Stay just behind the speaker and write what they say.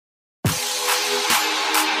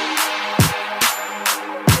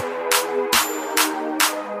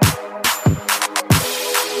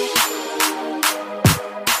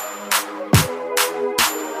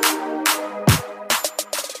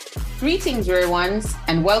Greetings, rare ones,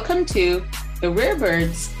 and welcome to the Rare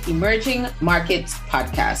Birds Emerging Markets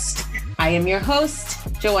Podcast. I am your host,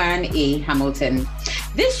 Joanne A. Hamilton.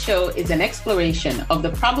 This show is an exploration of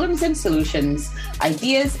the problems and solutions,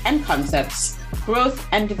 ideas and concepts, growth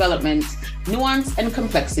and development, nuance and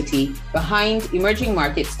complexity behind emerging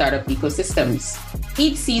market startup ecosystems.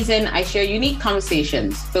 Each season, I share unique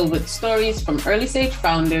conversations filled with stories from early-stage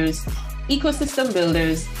founders, ecosystem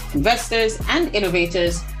builders, investors, and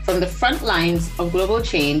innovators from the front lines of global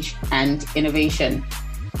change and innovation.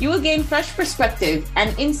 You will gain fresh perspective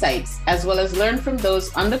and insights, as well as learn from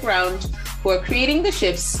those on the ground who are creating the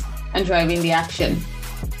shifts and driving the action.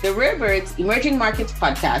 The Rare Birds Emerging Markets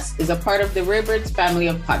Podcast is a part of the Rare Birds family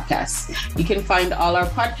of podcasts. You can find all our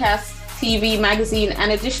podcasts, TV, magazine,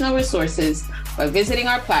 and additional resources by visiting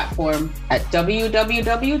our platform at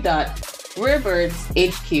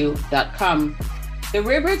www.rarebirdshq.com. The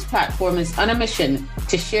Rare Birds platform is on a mission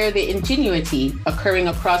to share the ingenuity occurring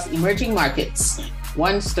across emerging markets,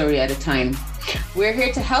 one story at a time. We're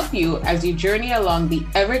here to help you as you journey along the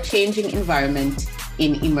ever-changing environment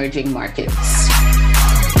in emerging markets.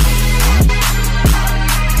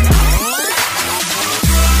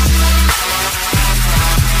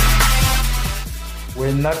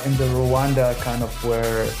 We're not in the Rwanda kind of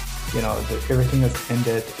where, everything has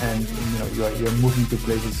ended and, you're moving to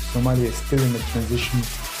places. Somalia is still in a transition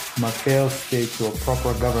from a failed state to a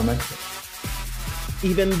proper government.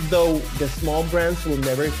 Even though the small brands will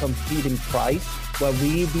never compete in price, what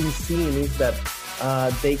we've been seeing is that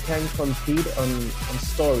they can compete on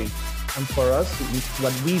story. And for us,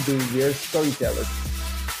 what we do, we're storytellers.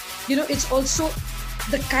 It's also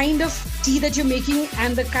the kind of tea that you're making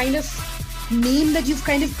and the kind of name that you've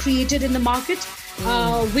kind of created in the market,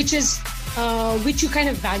 which you kind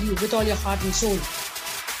of value with all your heart and soul.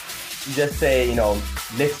 Just say,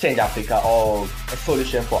 let's change Africa or a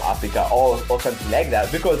solution for Africa or something like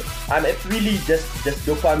that, because it's really just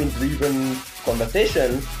dopamine driven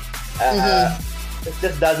conversation. It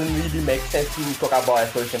just doesn't really make sense to talk about a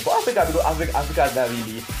solution for Africa, because Africa is not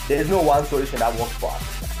really, there's no one solution that works for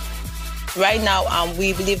Africa. Right now,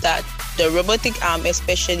 we believe that the robotic arm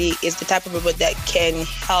especially is the type of robot that can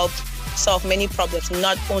help solve many problems,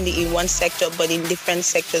 not only in one sector, but in different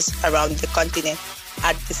sectors around the continent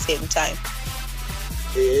at the same time.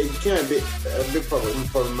 It became a bit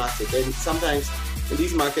problematic, and sometimes in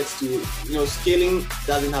these markets too, scaling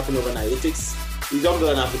doesn't happen overnight. It takes, you don't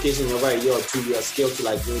build an application in over a year or 2 years, scale to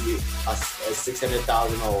like maybe a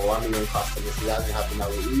 600,000 or 1 million customers. It doesn't happen that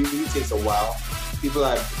way. It really takes a while. People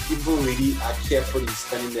really are careful in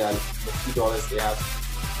spending the few dollars they have.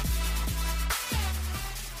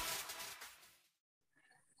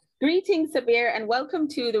 Greetings, Sabir, and welcome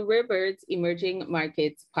to the Rare Birds Emerging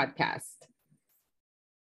Markets Podcast.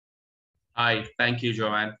 Hi, thank you,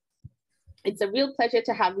 Joanne. It's a real pleasure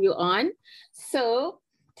to have you on. So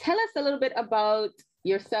tell us a little bit about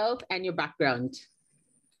yourself and your background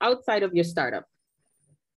outside of your startup.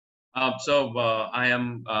 I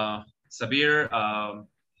am Sabir,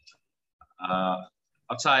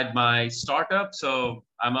 outside my startup. So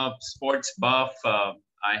I'm a sports buff.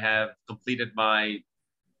 I have completed my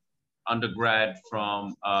undergrad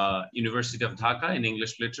from University of Dhaka in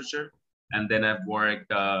English literature. And then I've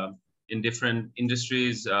worked in different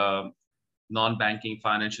industries, non-banking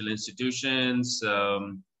financial institutions,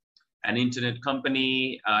 an internet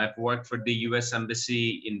company. I've worked for the US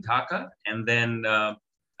Embassy in Dhaka. And then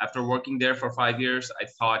after working there for 5 years, I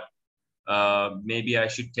thought maybe I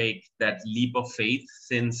should take that leap of faith,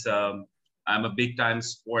 since I'm a big time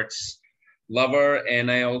sports lover,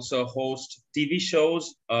 and I also host TV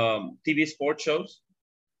shows, TV sports shows.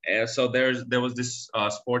 So there was this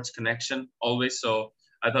sports connection always. So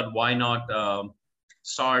I thought, why not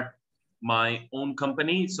start my own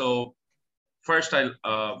company? So first I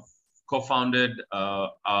co-founded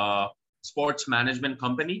a sports management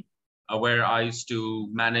company where I used to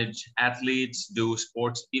manage athletes, do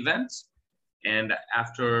sports events. And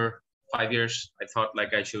after 5 years, I thought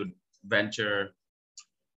like I should venture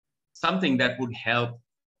something that would help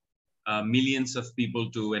millions of people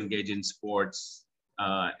to engage in sports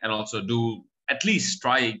and also at least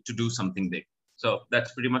try to do something big. So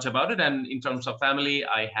that's pretty much about it. And in terms of family,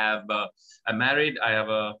 I'm married. I have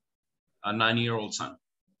a 9-year-old son.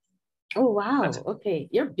 Oh, wow. Okay.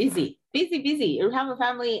 You're busy. You have a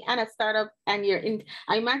family and a startup, and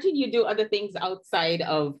I imagine you do other things outside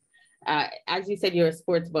of, as you said, you're a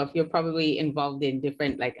sports buff. You're probably involved in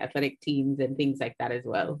different like athletic teams and things like that as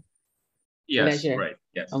well. Yes, leisure. right.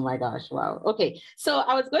 Yes. Oh my gosh, wow. Okay, so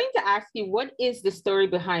I was going to ask you, what is the story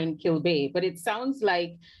behind Kilbay? But it sounds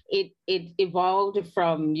like it evolved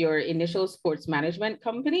from your initial sports management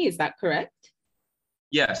company. Is that correct?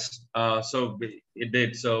 Yes, so it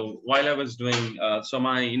did. So while I was doing, so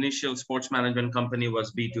my initial sports management company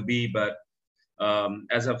was B2B, but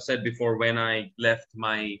as I've said before, when I left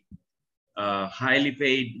my highly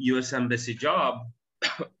paid US Embassy job,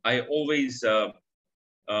 I always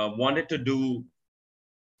wanted to do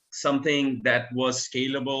something that was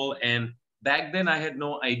scalable. And back then I had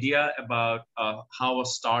no idea about how a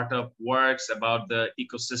startup works, about the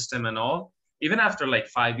ecosystem and all. Even after like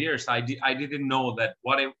 5 years, I didn't know that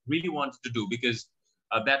what I really wanted to do, because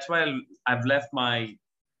that's why I've left my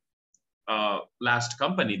last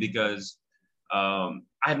company, because I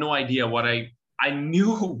had no idea what I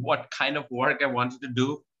knew what kind of work I wanted to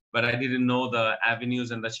do, but I didn't know the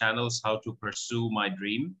avenues and the channels how to pursue my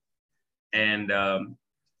dream. And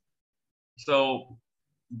so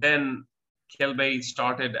then Kilbay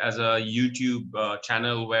started as a YouTube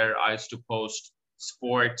channel where I used to post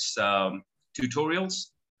sports tutorials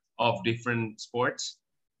of different sports.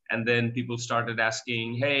 And then people started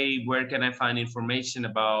asking, hey, where can I find information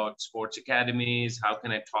about sports academies? How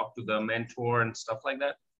can I talk to the mentor and stuff like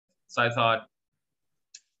that? So I thought,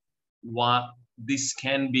 this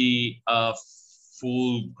can be a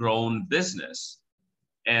full-grown business.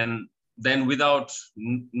 And then without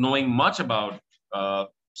knowing much about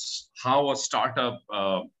how a startup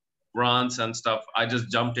runs and stuff, I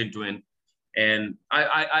just jumped into it. And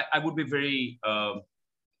I would be very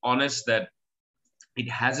honest that it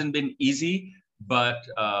hasn't been easy, but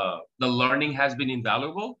the learning has been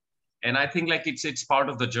invaluable. And I think like it's part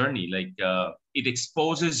of the journey. Like it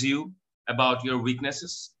exposes you about your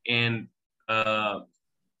weaknesses and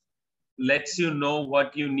lets you know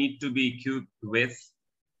what you need to be equipped with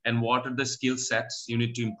and what are the skill sets you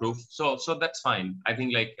need to improve. So that's fine. I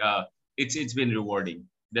think like it's been rewarding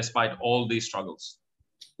despite all these struggles.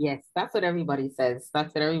 Yes, that's what everybody says.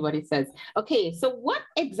 That's what everybody says. Okay, so what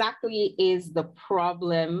exactly is the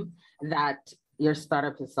problem that your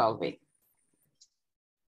startup is solving?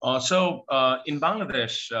 So in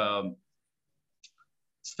Bangladesh,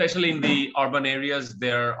 especially in the urban areas,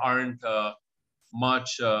 there aren't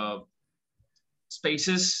much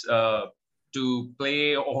spaces to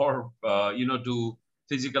play or do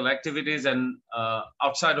physical activities. And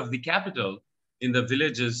outside of the capital, in the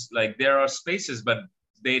villages, like there are spaces, but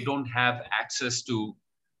they don't have access to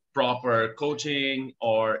proper coaching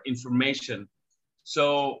or information.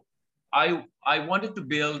 So I wanted to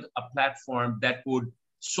build a platform that would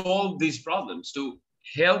solve these problems, to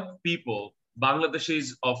help people,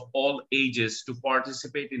 Bangladeshis of all ages, to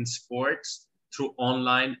participate in sports through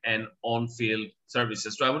online and on-field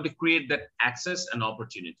services. So I want to create that access and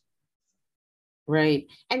opportunity. Right.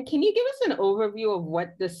 And can you give us an overview of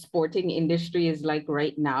what the sporting industry is like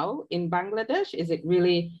right now in Bangladesh? Is it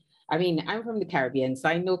really, I mean, I'm from the Caribbean, so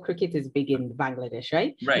I know cricket is big in Bangladesh,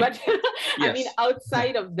 right? Right. But Yes. I mean,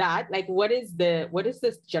 outside of that, like what is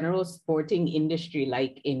this general sporting industry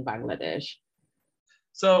like in Bangladesh?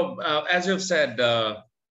 So as you've said,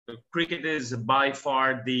 cricket is by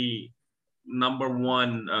far the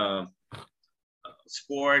 #1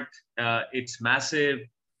 sport. It's massive.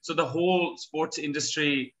 So the whole sports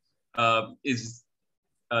industry is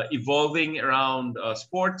evolving around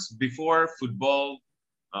sports. Before football,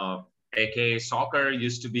 aka soccer,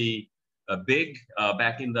 used to be big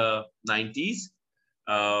back in the 90s.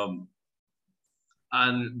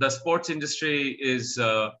 And the sports industry is,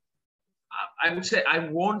 I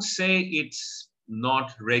won't say it's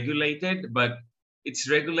not regulated, but it's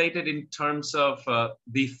regulated in terms of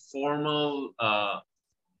the formal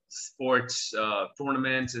sports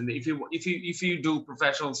tournaments. And if you do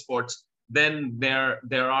professional sports, then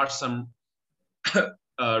there are some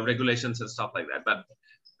regulations and stuff like that. But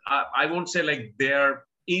I won't say like there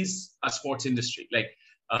is a sports industry. Like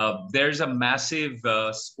there's a massive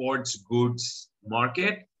sports goods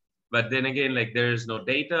market, but then again, like there is no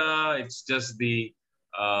data. It's just the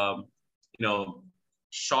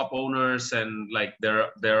shop owners, and like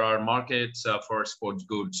there are markets for sports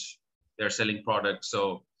goods. They're selling products.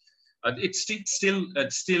 So it's still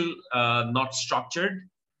not structured.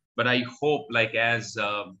 But I hope like as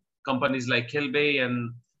companies like Kilbay,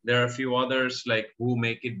 and there are a few others like who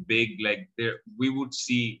make it big, like we would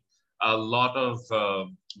see a lot of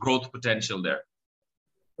growth potential there.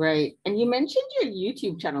 Right. And you mentioned your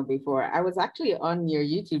YouTube channel before. I was actually on your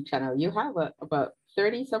YouTube channel. You have about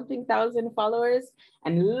 30-something thousand followers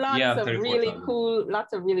and lots of really cool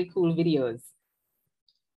videos.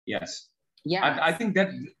 Yes. Yeah. I think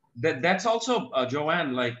that's also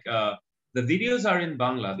Joanne, like the videos are in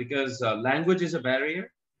Bangla because language is a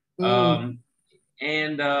barrier. And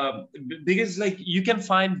because like you can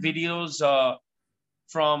find videos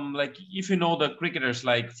from like, if you know the cricketers,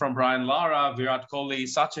 like from Brian Lara, Virat Kohli,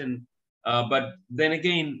 Sachin, but then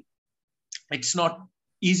again, it's not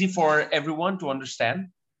easy for everyone to understand.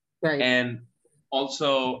 Right. And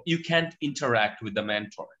also you can't interact with the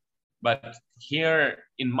mentor. But here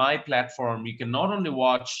in my platform, you can not only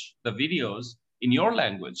watch the videos in your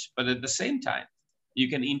language, but at the same time, you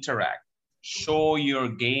can interact, show your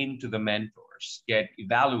game to the mentors, get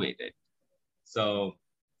evaluated. So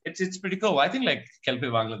it's pretty cool. I think like Kelpe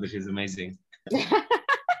Bangladesh is amazing.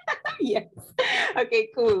 Yes. Okay,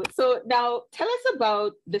 cool. So now tell us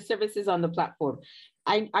about the services on the platform.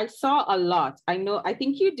 I saw a lot. I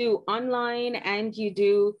think you do online and you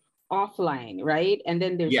do offline, right? And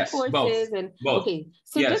then there's courses both. Okay.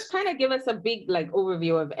 So just kind of give us a big like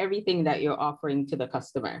overview of everything that you're offering to the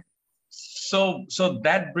customer. So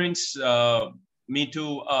that brings me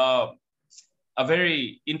to a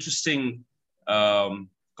very interesting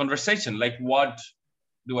conversation. Like, what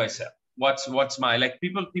do I sell? What's my, like,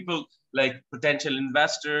 people like potential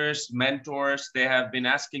investors, mentors, they have been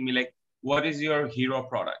asking me like, what is your hero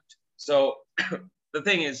product? So the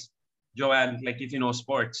thing is, Joanne, like if you know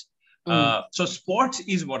sports, so sports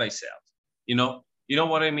is what I sell. You know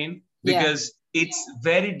what I mean? Because it's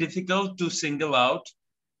very difficult to single out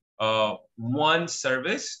one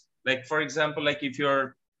service. Like for example, like if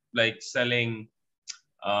you're like selling,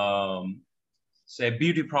 say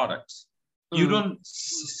beauty products, you don't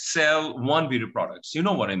sell one beauty products. You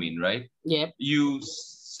know what I mean, right? Yeah. You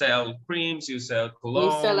sell creams, you sell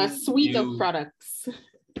cologne. You sell a suite of products.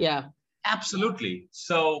 Yeah. Absolutely.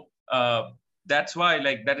 So that's why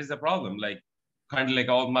like that is the problem. Like kind of like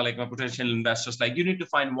all my potential investors, like you need to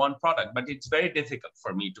find one product, but it's very difficult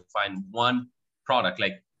for me to find one product.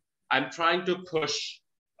 Like I'm trying to push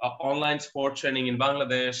online sport training in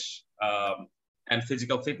Bangladesh and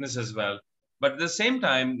physical fitness as well. But at the same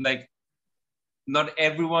time, like not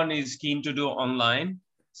everyone is keen to do online.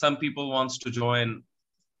 Some people wants to join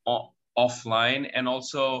offline. And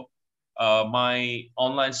also my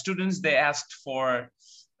online students, they asked for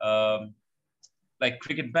like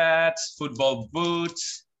cricket bats, football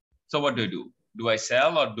boots. So what do? Do I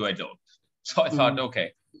sell or do I don't? So I thought,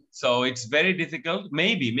 okay, so it's very difficult.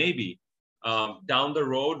 Maybe down the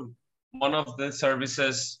road, one of the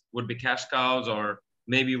services would be cash cows, or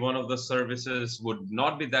maybe one of the services would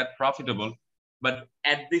not be that profitable. But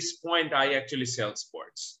at this point, I actually sell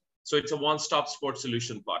sports. So it's a one-stop sports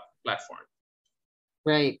solution platform.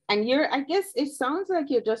 Right. And I guess it sounds like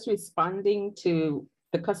you're just responding to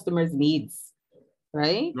the customer's needs,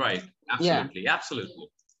 right? Right. Absolutely. Yeah. Absolutely.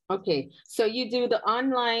 Okay. So you do the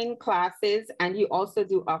online classes and you also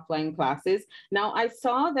do offline classes. Now I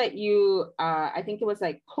saw that you, I think it was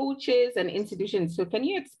like coaches and institutions. So can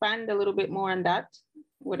you expand a little bit more on that?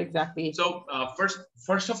 What exactly? So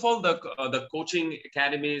first of all, the coaching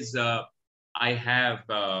academies I have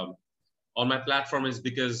on my platform is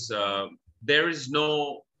because there is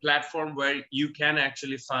no platform where you can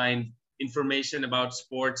actually find information about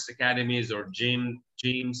sports academies or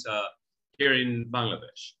gyms here in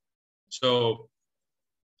Bangladesh. So,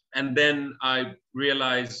 and then I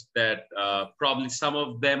realized that probably some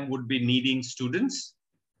of them would be needing students.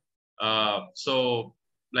 So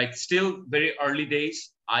like still very early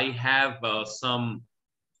days, I have some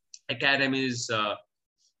academies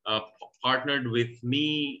partnered with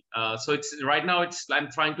me. So it's right now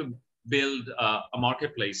I'm trying to build a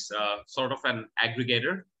marketplace, sort of an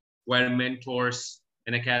aggregator where mentors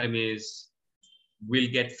and academies will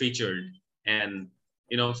get featured, and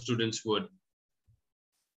students would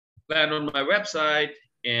land on my website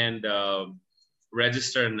and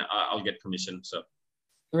register, and I'll get commission. So.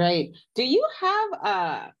 Right. Do you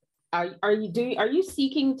have are you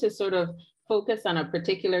seeking to sort of focus on a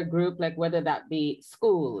particular group, like whether that be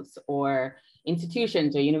schools or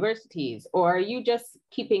institutions or universities, or are you just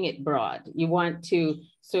keeping it broad? You want to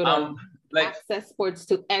sort of access sports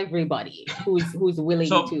to everybody who's willing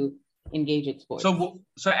to engage in sports?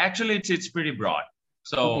 So actually it's pretty broad.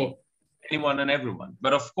 So anyone and everyone.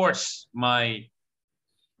 But of course, my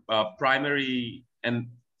primary and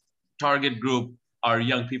target group are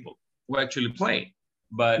young people who actually play.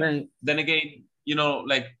 But then again,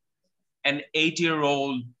 like an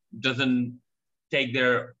 8-year-old doesn't take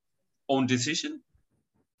their own decision.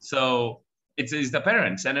 So it's the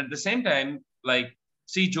parents. And at the same time, like,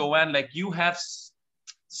 see, Joanne, like you have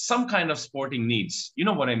some kind of sporting needs. You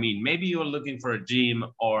know what I mean? Maybe you're looking for a gym,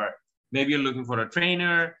 or maybe you're looking for a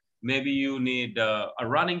trainer. Maybe you need a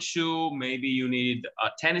running shoe. Maybe you need a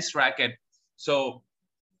tennis racket. So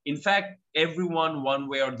in fact, everyone, one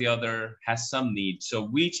way or the other, has some need. So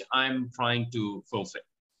which I'm trying to fulfill.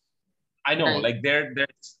 I know, Right. like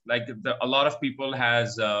there's like a lot of people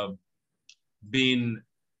has been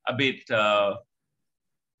a bit, I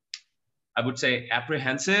would say,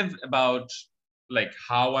 apprehensive about like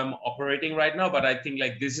how I'm operating right now. But I think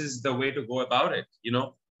like this is the way to go about it. You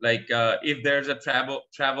know, like if there's a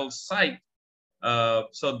travel site,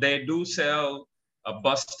 so they do sell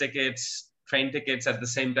bus tickets, train tickets, at the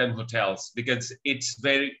same time hotels, because it's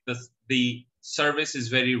very the service is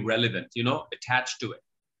very relevant, you know, attached to it.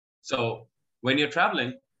 So when you're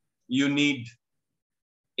traveling, you need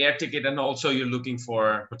air ticket, and also you're looking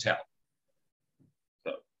for hotel.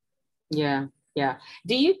 So Yeah, yeah.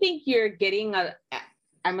 Do you think you're getting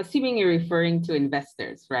I'm assuming you're referring to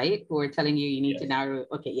investors, right? Who are telling you you need to Yes. narrow.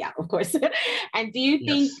 Okay, yeah, of course. And do you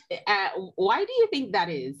think, why do you think that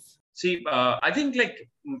is? see, I think like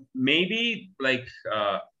maybe like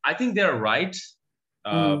I think they're right.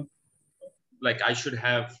 Mm, Like I should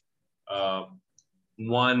have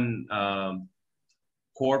one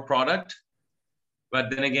core product, but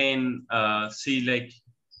then again, see, like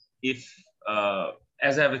if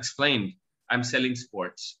as I've explained, I'm selling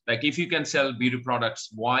sports. Like if you can sell beauty products,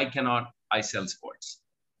 why cannot I sell sports?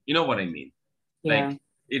 You know what I mean? yeah, Like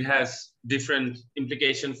it has different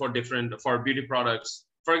implication for beauty products.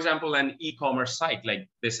 For example, an e-commerce site, like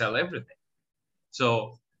they sell everything.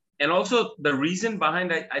 So, and also the reason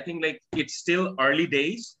behind I think like it's still early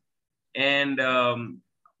days, and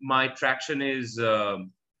my traction is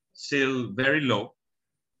still very low.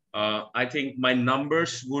 I think my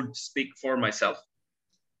numbers would speak for myself.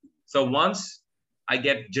 So once I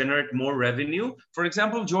generate more revenue, for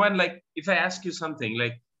example, Joanne, like if I ask you something,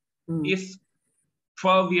 like mm, if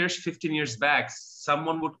 12 years, 15 years back,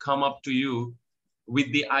 someone would come up to you with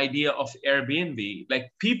the idea of Airbnb,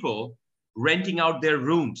 like people renting out their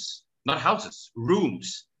rooms, not houses,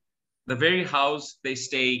 rooms, the very house they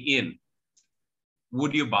stay in,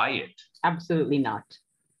 would you buy it? absolutely not.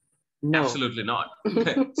 No. Absolutely not.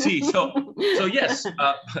 See, so yes,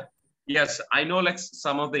 yes, I know like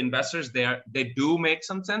some of the investors there, they do make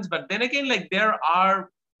some sense, but then again, like there are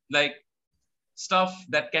like stuff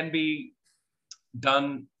that can be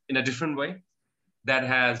done in a different way that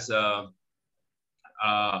has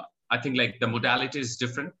I think like the modality is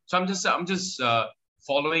different. So I'm just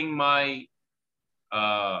following my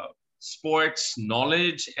sports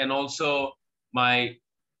knowledge, and also my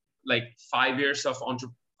like 5 years of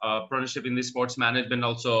entrepreneurship in the sports management,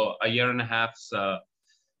 also a year and a half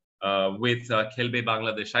with Khelbe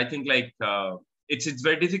Bangladesh. I think like it's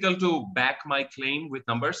very difficult to back my claim with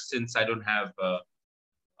numbers since I don't have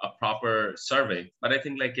a proper survey. But I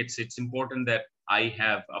think like it's important that I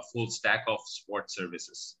have a full stack of sports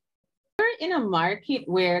services. You're in a market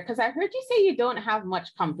where, because I heard you say you don't have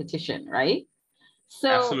much competition, right? So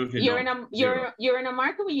Absolutely you're no. in a you're in a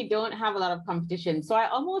market where you don't have a lot of competition. So I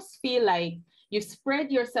almost feel like you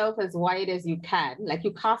spread yourself as wide as you can, like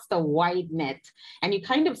you cast a wide net, and you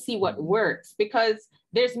kind of see what works, because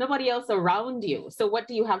there's nobody else around you. So what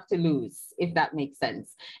do you have to lose, if that makes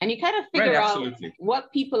sense? And you kind of figure out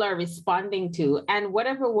what people are responding to, and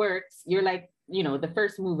whatever works, you're like, you know, the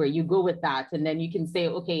first mover, you go with that. And then you can say,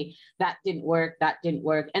 okay, that didn't work.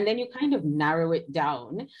 And then you kind of narrow it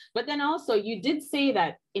down. But then also you did say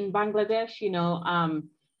that in Bangladesh, you know,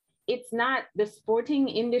 it's not, the sporting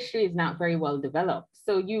industry is not very well developed.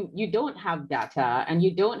 So you don't have data, and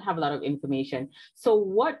you don't have a lot of information. So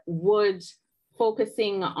what would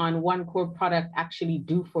focusing on one core product actually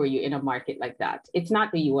do for you in a market like that? It's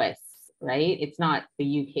not the US, right? It's not the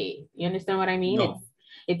UK. You understand what I mean? No.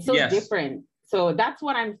 It's so different. So that's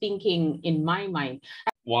what I'm thinking in my mind.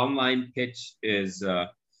 One line pitch is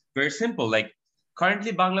very simple. Like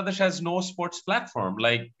currently Bangladesh has no sports platform.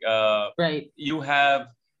 Like right. You have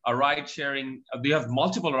a ride sharing, you have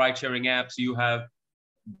multiple ride sharing apps. You have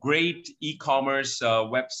great e-commerce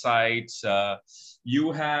websites.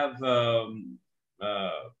 You have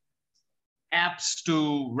apps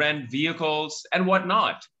to rent vehicles and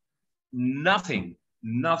whatnot. Nothing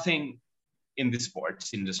in the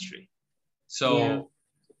sports industry. So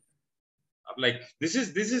like this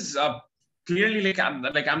is clearly like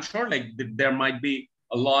I'm sure like there might be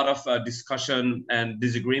a lot of discussion and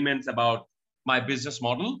disagreements about my business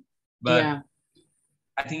model, but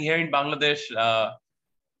I think here in Bangladesh,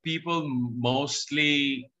 people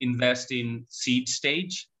mostly invest in seed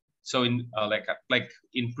stage. So in like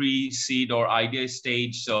in pre-seed or idea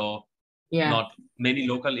stage. So not many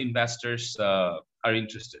local investors are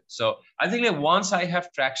interested. So I think that once I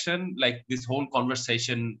have traction, like this whole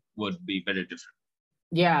conversation would be very different.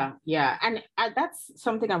 Yeah, yeah. And that's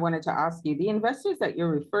something I wanted to ask you. The investors that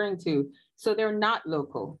you're referring to, so they're not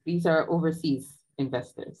local. These are overseas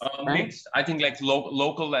investors, right? Mixed. I think like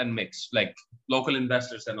local and mixed, like local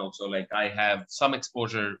investors, and also like I have some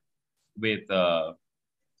exposure with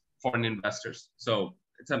foreign investors. So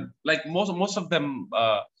it's like most of them.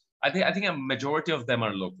 I think a majority of them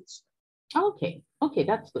are locals. Okay, okay,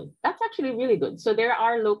 that's good. That's actually really good. So there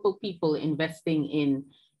are local people investing in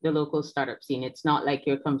the local startup scene. It's not like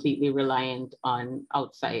you're completely reliant on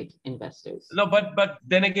outside investors. No, but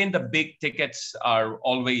then again, the big tickets are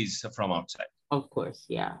always from outside. Of course,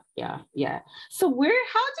 yeah, yeah, yeah. So how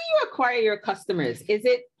do you acquire your customers? Is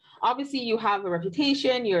it obviously you have a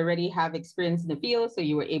reputation, you already have experience in the field, so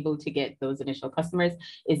you were able to get those initial customers.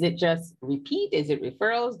 Is it just repeat? Is it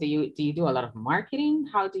referrals? Do you do a lot of marketing?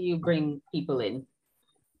 How do you bring people in?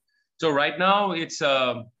 So right now it's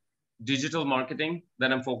digital marketing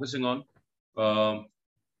that I'm focusing on.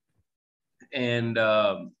 And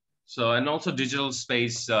also digital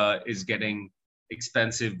space is getting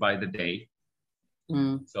expensive by the day.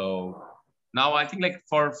 So now I think like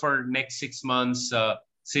for next 6 months,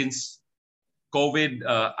 since COVID,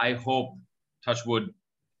 I hope, touch wood,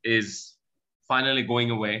 is finally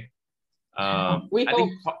going away. We hope.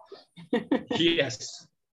 Yes,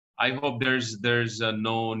 I hope there's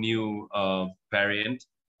no new variant.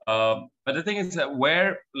 But the thing is that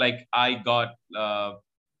where like I got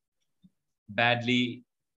badly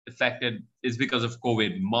affected is because of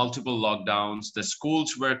COVID, multiple lockdowns, the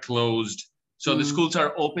schools were closed. So the schools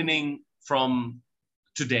are opening from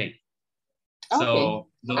today. Okay. So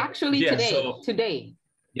actually today.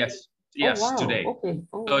 Yes, wow. Today. Okay.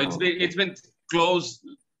 So it's been closed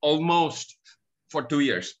almost for 2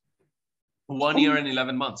 years, 1 year and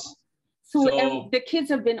 11 months. So the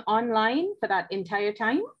kids have been online for that entire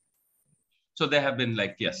time? So they have been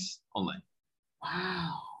like, yes, online.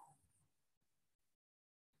 Wow.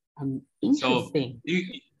 Interesting.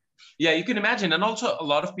 So you can imagine. And also a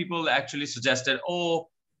lot of people actually suggested,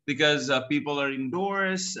 because people are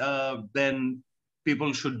indoors, then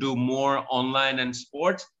people should do more online and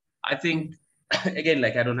sports. I think, again,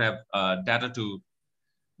 like I don't have data to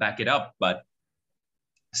back it up, but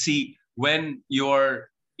see, when you're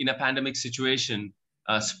in a pandemic situation,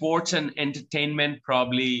 sports and entertainment,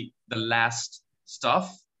 probably the last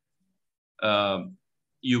stuff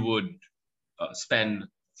you would spend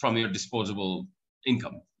from your disposable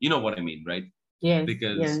income. You know what I mean, right? Yes.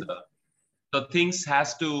 Because so things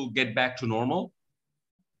has to get back to normal,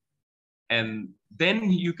 and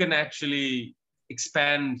then you can actually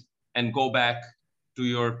expand and go back to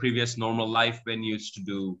your previous normal life when you used to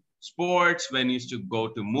do sports, when you used to go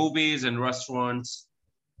to movies and restaurants.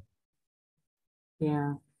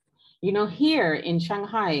 Yeah. Here in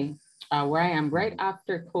Shanghai, where I am right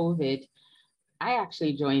after COVID, I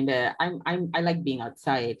actually joined I like being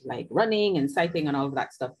outside, like running and cycling and all of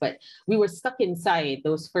that stuff. But we were stuck inside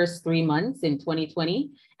those first 3 months in 2020.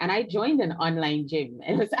 And I joined an online gym.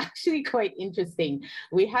 It was actually quite interesting.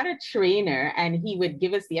 We had a trainer and he would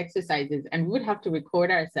give us the exercises and we would have to record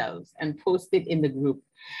ourselves and post it in the group.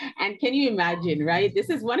 And can you imagine, right? This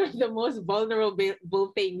is one of the most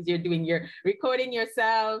vulnerable things you're doing. You're recording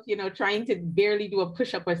yourself, trying to barely do a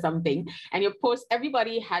push-up or something. And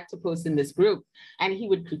everybody had to post in this group. And he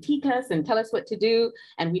would critique us and tell us what to do.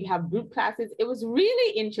 And we'd have group classes. It was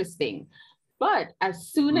really interesting. But as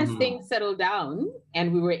soon as things settled down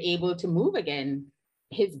and we were able to move again,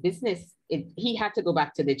 his business, he had to go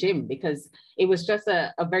back to the gym because it was just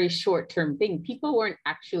a very short-term thing. People weren't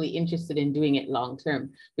actually interested in doing it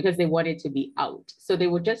long-term because they wanted to be out. So they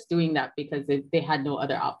were just doing that because they had no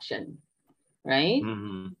other option, right?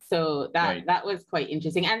 So that was quite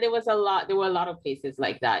interesting. And there were a lot of places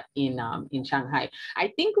like that in Shanghai.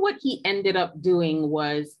 I think what he ended up doing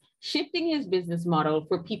was shifting his business model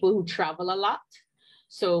for people who travel a lot.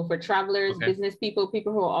 So for travelers, business people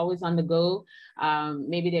who are always on the go,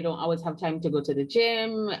 maybe they don't always have time to go to the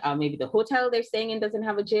gym. Maybe the hotel they're staying in doesn't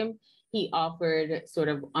have a gym. He offered sort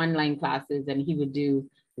of online classes and he would do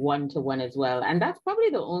one-to-one as well. And that's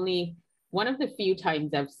probably one of the few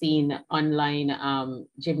times I've seen online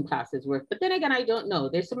gym classes work. But then again, I don't know.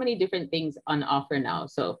 There's so many different things on offer now.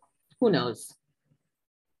 So who knows?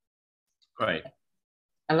 Right.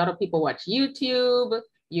 A lot of people watch YouTube.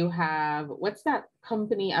 You have, what's that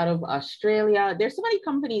company out of Australia? There's so many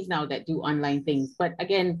companies now that do online things, but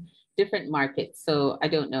again, different markets. So I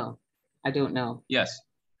don't know. Yes.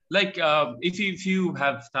 Like if you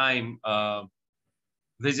have time,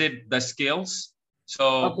 visit the Skills.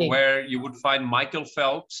 So where you would find Michael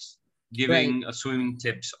Phelps giving swimming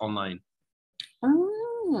tips online.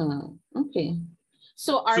 Oh, okay.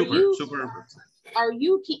 So are super. are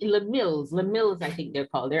you keen, Le Mills, I think they're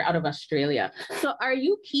called, they're out of Australia. So are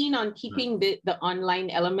you keen on keeping the online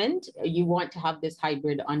element? You want to have this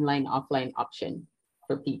hybrid online offline option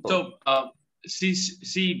for people? So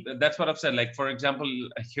see, that's what I've said. Like, for example,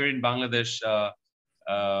 here in Bangladesh,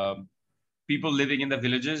 people living in the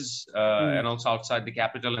villages and also outside the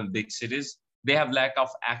capital and big cities, they have lack of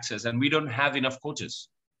access, and we don't have enough coaches.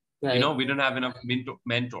 Right. You know, we don't have enough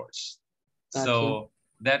mentors. Gotcha. So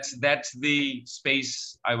that's the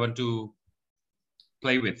space I want to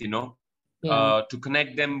play with, you know, to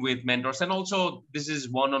connect them with mentors. And also, this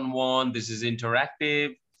is one-on-one, this is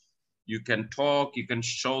interactive. You can talk, you can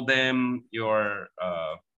show them your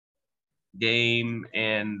game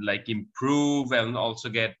and like improve, and also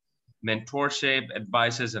get mentorship,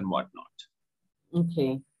 advices, and whatnot.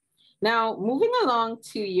 Okay. Now, moving along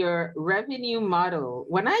to your revenue model,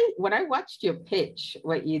 when I watched your pitch,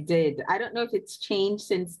 what you did, I don't know if it's changed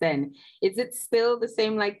since then. Is it still the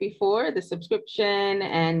same like before, the subscription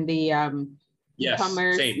and the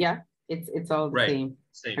e-commerce? Same. Yeah, it's all the same.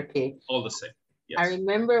 Same. Okay. All the same. Yes. I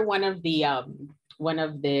remember one of the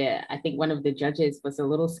judges was a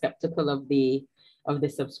little skeptical of the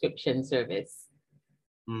subscription service.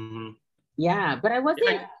 Mm-hmm. Yeah, but I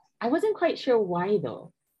wasn't quite sure why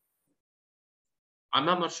though. I'm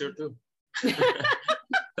not sure too.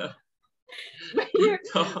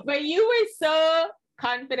 but you were so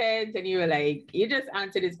confident, and you were like, you just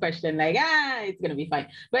answered his question like, it's gonna be fine.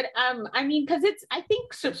 But I mean, because I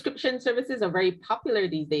think subscription services are very popular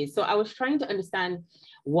these days. So I was trying to understand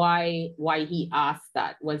why he asked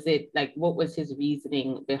that. Was it like, what was his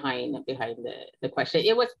reasoning behind the question?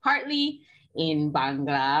 It was partly in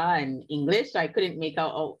Bangla and English, so I couldn't make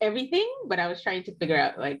out everything, but I was trying to figure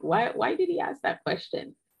out like why did he ask that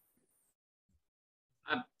question?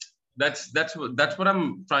 That's what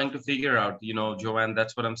I'm trying to figure out, you know, Joanne.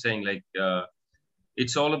 That's what I'm saying. Like,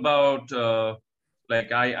 it's all about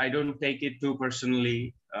like I don't take it too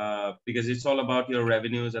personally because it's all about your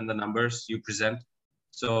revenues and the numbers you present.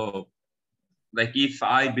 So, like, if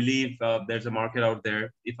I believe there's a market out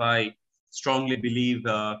there, if I strongly believe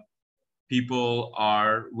people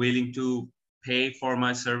are willing to pay for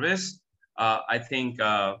my service, I think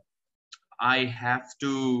I have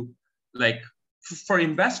to, like, for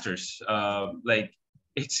investors, like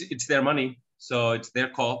it's their money, so it's their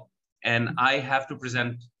call, and I have to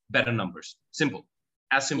present better numbers. Simple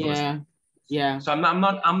as that. Yeah. So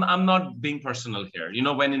I'm not being personal here. You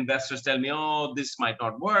know, when investors tell me, oh, this might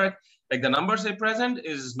not work, like the numbers they present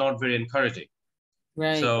is not very encouraging.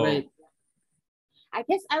 Right. So, right. I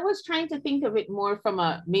guess I was trying to think of it more from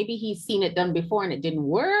maybe he's seen it done before and it didn't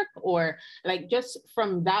work, or like just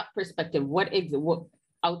from that perspective, what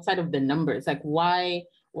outside of the numbers, like why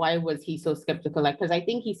was he so skeptical? Like, because I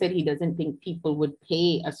think he said he doesn't think people would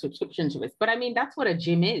pay a subscription service, but I mean, that's what a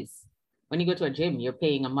gym is. When you go to a gym, you're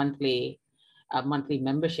paying a monthly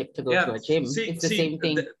membership to go to a gym. It's the same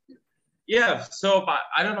thing. So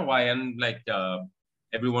I don't know why, and like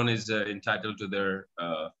everyone is entitled to their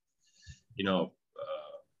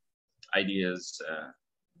ideas.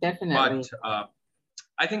 Definitely. But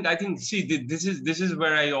I think. See, this is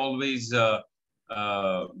where I always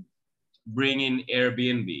bring in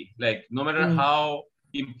Airbnb. Like, no matter how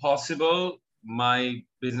impossible my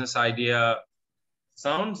business idea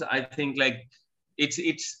sounds, I think like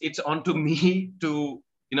it's onto me to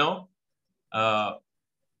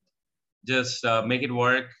just make it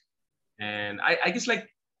work. And I guess like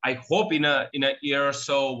I hope in a year or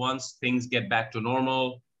so, once things get back to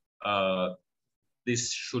normal,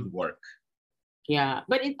 this should work. Yeah,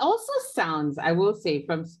 but it also sounds, I will say,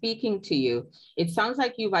 from speaking to you, it sounds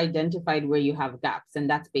like you've identified where you have gaps, and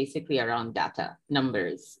that's basically around data,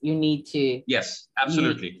 numbers. You need to. Yes,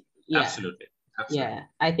 absolutely. Absolutely. Yeah,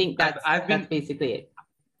 I think that's basically it.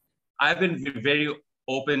 I've been very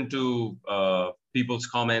open to people's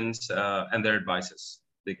comments and their advices,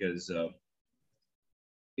 because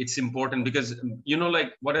it's important, because,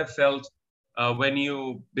 like what I felt when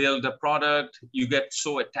you build a product, you get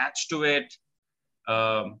so attached to it.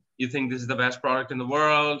 You think this is the best product in the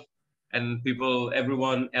world, and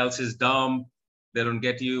everyone else is dumb. They don't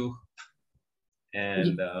get you.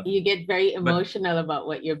 And you get very emotional about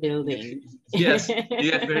what you're building. Yes,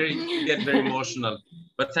 you get very emotional.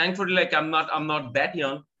 But thankfully, like I'm not that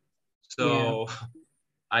young, so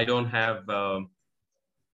I don't have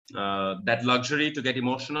that luxury to get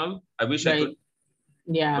emotional. I wish I could.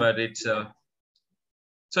 Yeah. But it's so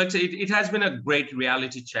it has been a great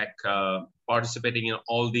reality check, participating in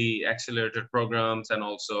all the accelerator programs and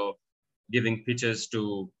also giving pitches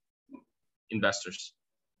to investors.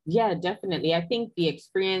 Yeah, definitely. I think the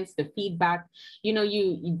experience, the feedback,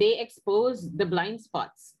 they expose the blind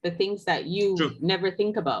spots, the things that you True. never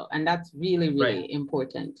think about. And that's really, really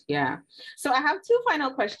important. Yeah. So I have two final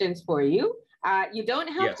questions for you. You don't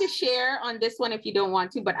have to share on this one if you don't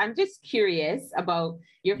want to, but I'm just curious about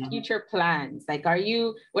your future plans. Like,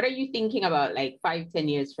 what are you thinking about like 5-10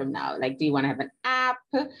 years from now? Like, do you want to have an app?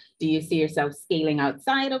 Do you see yourself scaling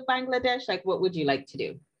outside of Bangladesh? Like, what would you like to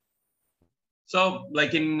do? So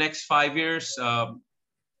like in the next 5 years, I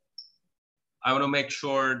want to make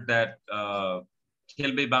sure that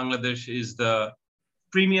Khelbe Bangladesh is the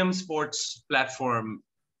premium sports platform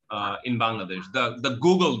in Bangladesh, the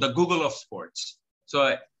Google of sports.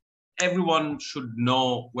 So everyone should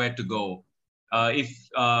know where to go. If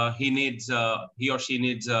he or she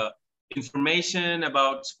needs information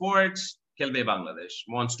about sports, Khelbe Bangladesh.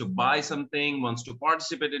 Wants to buy something, wants to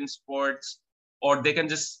participate in sports, or they can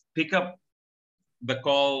just pick up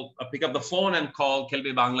the phone and call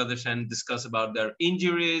Khelbe Bangladesh and discuss about their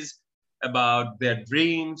injuries, about their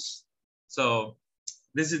dreams. So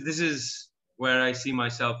this is where I see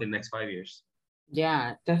myself in the next 5 years.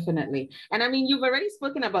 Yeah, definitely. And I mean, you've already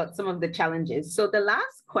spoken about some of the challenges. So the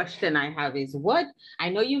last question I have is I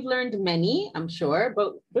know you've learned many, I'm sure,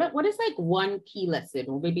 but what is like one key lesson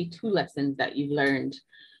or maybe two lessons that you've learned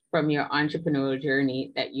from your entrepreneurial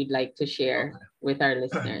journey that you'd like to share with our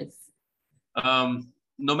listeners?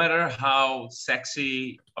 No matter how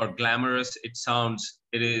sexy or glamorous it sounds,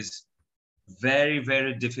 it is very,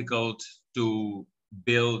 very difficult to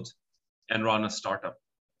build and run a startup.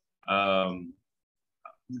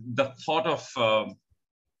 The thought of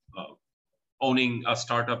owning a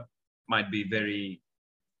startup might be very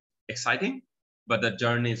exciting, but the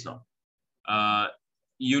journey is not.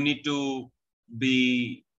 You need to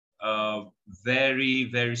be very,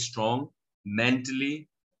 very strong mentally,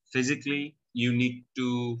 physically. You need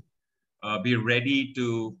to be ready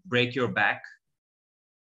to break your back.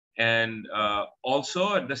 And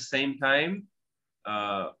also at the same time,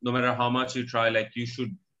 no matter how much you try, like you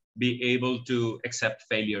should be able to accept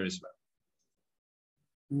failure as well.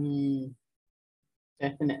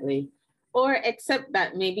 Definitely. Or accept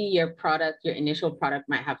that maybe your initial product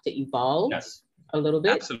might have to evolve a little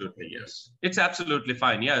bit. Absolutely, yes. It's absolutely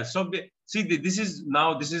fine. Yeah. So see, this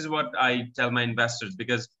is what I tell my investors,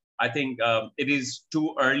 because I think it is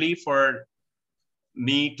too early for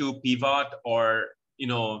me to pivot or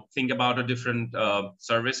think about a different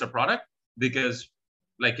service or product, because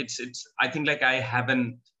like I think like I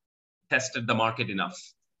haven't tested the market enough.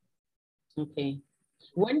 Okay.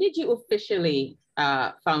 When did you officially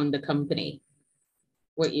found the company?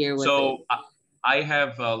 What year was it? So I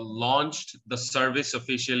have launched the service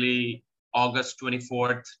officially August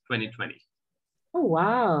 24th, 2020. Oh,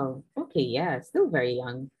 wow. Okay. Yeah. Still very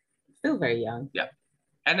young. Yeah.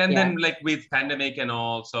 And then like with pandemic and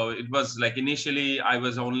all, so it was like initially I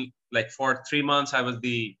was only like for 3 months, I was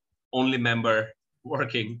the only member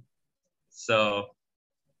working. So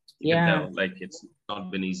you can tell, like it's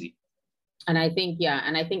not been easy. And I think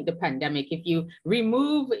the pandemic, if you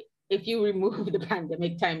remove the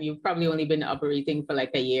pandemic time, you've probably only been operating for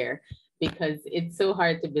like a year, because it's so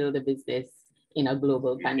hard to build a business in a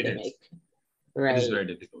global pandemic. Right. It is very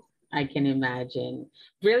difficult. I can imagine.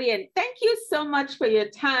 Brilliant. Thank you so much for your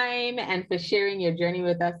time and for sharing your journey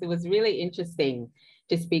with us. It was really interesting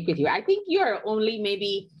to speak with you. I think you're only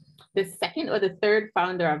maybe the second or the third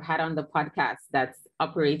founder I've had on the podcast that's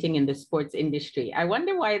operating in the sports industry. I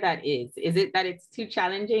wonder why that is. Is it that it's too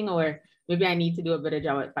challenging, or maybe I need to do a better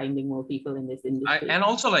job at finding more people in this industry? And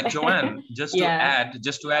also like Joanne, just to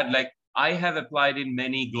add, like I have applied in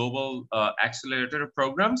many global accelerator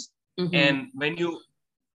programs. Mm-hmm. And when you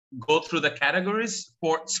go through the categories,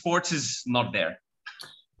 sports is not there.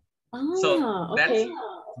 So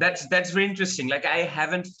that's very interesting. Like I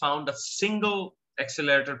haven't found a single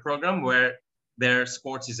accelerator program where their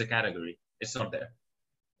sports is a category. It's not there.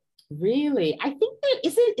 Really? I think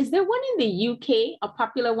is there one in the UK, a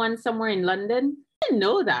popular one somewhere in London? I didn't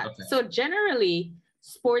know that. Okay. So generally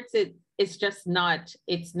sports it's just not,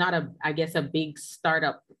 it's not I guess a big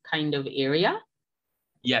startup kind of area.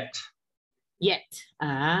 Yet.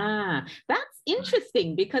 That's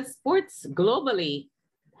interesting, because sports globally,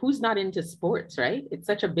 who's not into sports, right? It's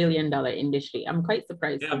such a $1 billion industry. I'm quite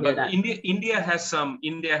surprised to hear that. India has some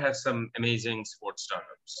amazing sports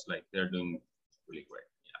startups. Like they're doing really great.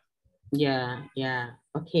 Yeah.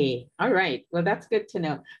 Okay. All right. Well, that's good to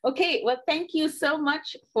know. Okay. Well, thank you so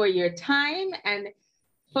much for your time. And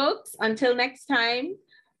folks, until next time,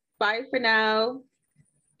 bye for now.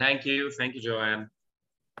 Thank you. Thank you, Joanne.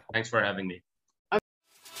 Thanks for having me.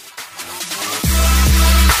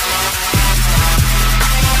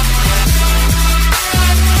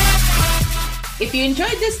 If you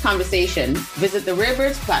enjoyed this conversation, visit the Rare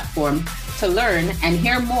Birds platform to learn and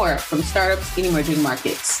hear more from startups in emerging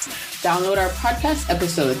markets. Download our podcast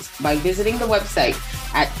episodes by visiting the website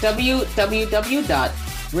at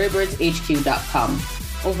www.rarebirdshq.com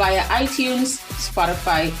or via iTunes,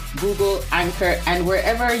 Spotify, Google, Anchor, and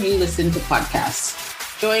wherever you listen to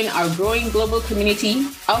podcasts. Join our growing global community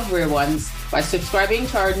of Rare Ones by subscribing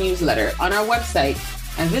to our newsletter on our website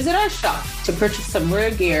and visit our shop to purchase some rare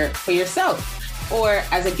gear for yourself or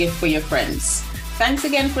as a gift for your friends. Thanks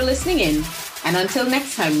again for listening in, and until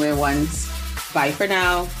next time, Rare Ones, bye for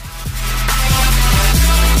now.